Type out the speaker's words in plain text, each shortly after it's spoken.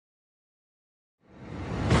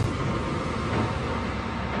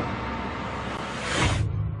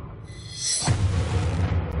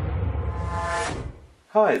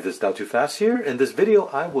Hi, this is Now Too Fast here. In this video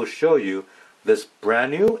I will show you this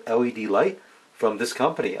brand new LED light from this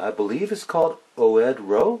company. I believe it's called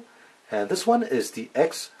oEdRo, and this one is the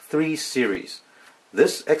X3 series.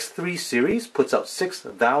 This X3 series puts out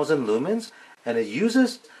 6,000 lumens and it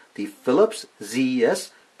uses the Philips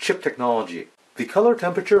ZES chip technology. The color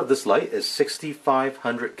temperature of this light is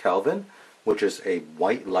 6500 Kelvin, which is a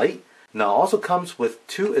white light. Now it also comes with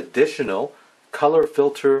two additional color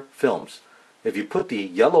filter films. If you put the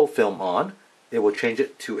yellow film on, it will change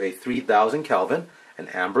it to a 3000 Kelvin, an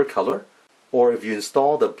amber color. Or if you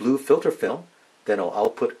install the blue filter film, then it will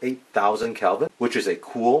output 8000 Kelvin, which is a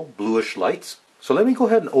cool bluish light. So let me go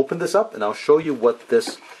ahead and open this up and I'll show you what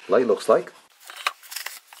this light looks like.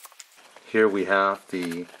 Here we have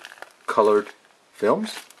the colored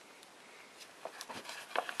films,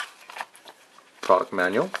 product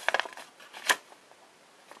manual.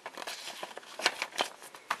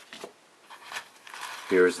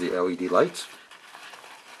 Here's the LED lights.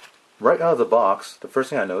 Right out of the box, the first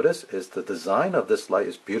thing I notice is the design of this light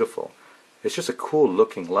is beautiful. It's just a cool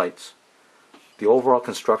looking light. The overall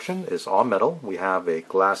construction is all metal. We have a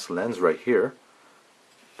glass lens right here.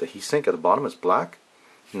 The heatsink at the bottom is black.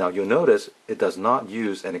 Now you'll notice it does not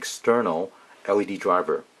use an external LED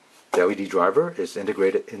driver. The LED driver is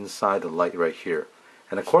integrated inside the light right here.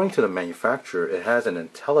 And according to the manufacturer, it has an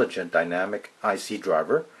intelligent dynamic IC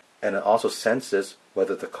driver, and it also senses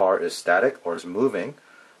whether the car is static or is moving,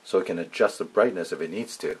 so it can adjust the brightness if it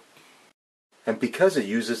needs to. And because it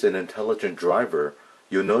uses an intelligent driver,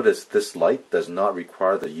 you'll notice this light does not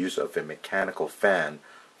require the use of a mechanical fan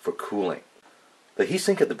for cooling. The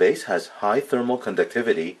heatsink at the base has high thermal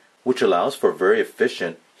conductivity, which allows for very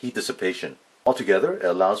efficient heat dissipation. Altogether, it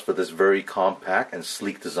allows for this very compact and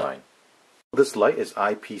sleek design. This light is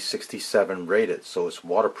IP67 rated, so it's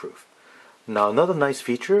waterproof. Now another nice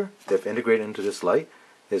feature they've integrated into this light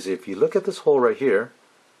is if you look at this hole right here,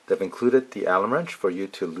 they've included the Allen wrench for you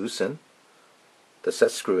to loosen the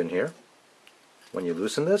set screw in here. When you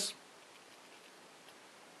loosen this,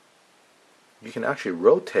 you can actually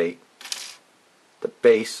rotate the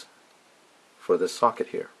base for this socket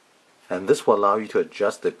here. And this will allow you to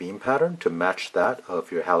adjust the beam pattern to match that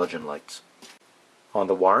of your halogen lights. On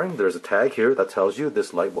the wiring, there's a tag here that tells you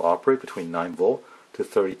this light will operate between 9 volt to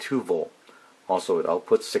 32 volt. Also, it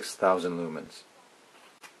outputs 6,000 lumens.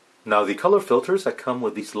 Now the color filters that come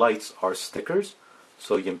with these lights are stickers,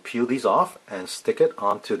 so you can peel these off and stick it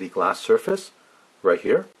onto the glass surface right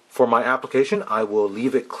here. For my application, I will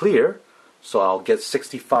leave it clear, so I'll get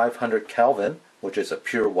 6500 Kelvin, which is a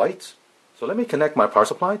pure white. So let me connect my power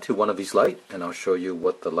supply to one of these lights and I'll show you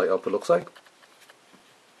what the light output looks like.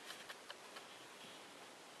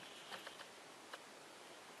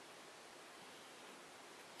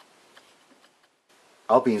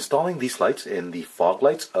 I'll be installing these lights in the fog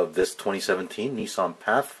lights of this 2017 Nissan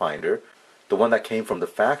Pathfinder. The one that came from the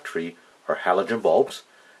factory are halogen bulbs.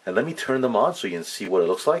 And let me turn them on so you can see what it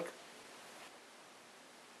looks like.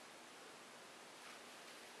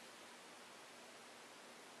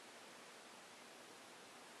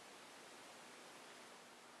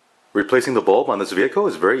 Replacing the bulb on this vehicle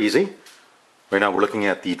is very easy. Right now we're looking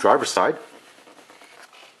at the driver's side.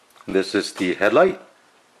 This is the headlight.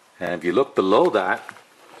 And if you look below that,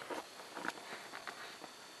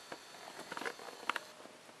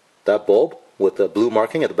 that bulb with the blue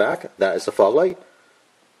marking at the back, that is the fog light.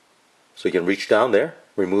 So you can reach down there,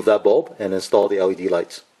 remove that bulb, and install the LED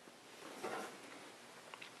lights.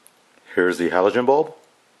 Here's the halogen bulb.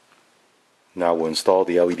 Now we'll install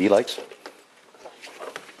the LED lights.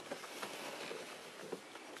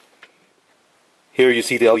 Here you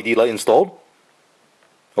see the LED light installed.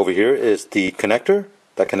 Over here is the connector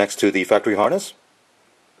that connects to the factory harness.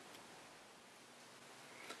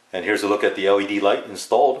 And here's a look at the LED light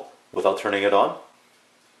installed without turning it on.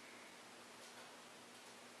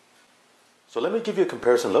 So let me give you a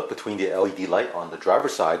comparison look between the LED light on the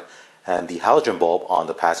driver's side and the halogen bulb on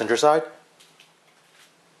the passenger side.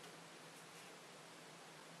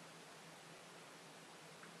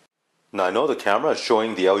 Now I know the camera is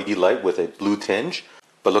showing the LED light with a blue tinge,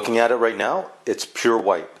 but looking at it right now, it's pure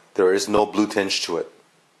white. There is no blue tinge to it.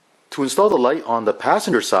 To install the light on the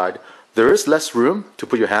passenger side, there is less room to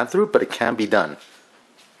put your hand through, but it can be done.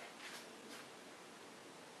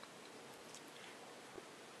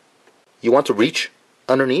 You want to reach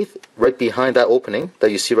underneath, right behind that opening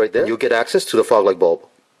that you see right there. You'll get access to the fog light bulb.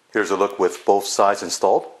 Here's a look with both sides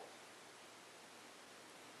installed.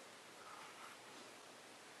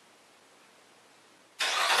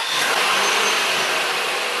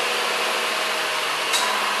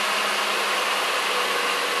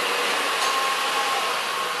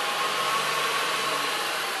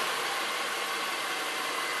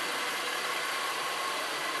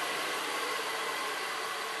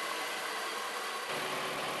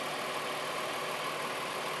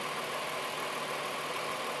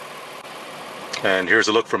 And here's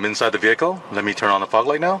a look from inside the vehicle. Let me turn on the fog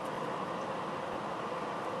light now.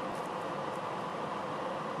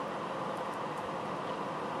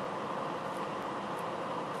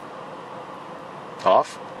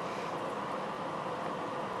 Off.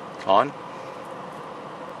 On.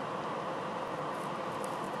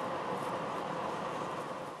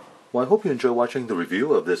 Well, I hope you enjoy watching the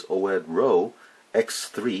review of this oEdRo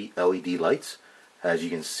X3 LED lights. As you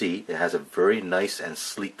can see, it has a very nice and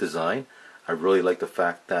sleek design. I really like the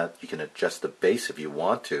fact that you can adjust the base if you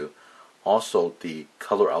want to. Also, the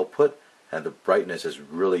color output and the brightness is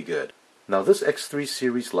really good. Now, this X3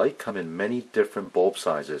 series light comes in many different bulb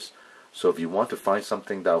sizes. So if you want to find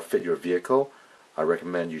something that will fit your vehicle, I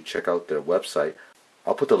recommend you check out their website.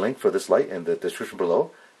 I'll put the link for this light in the description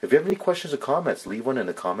below. If you have any questions or comments, leave one in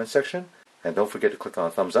the comment section. And don't forget to click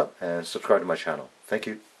on thumbs up and subscribe to my channel. Thank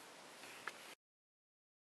you.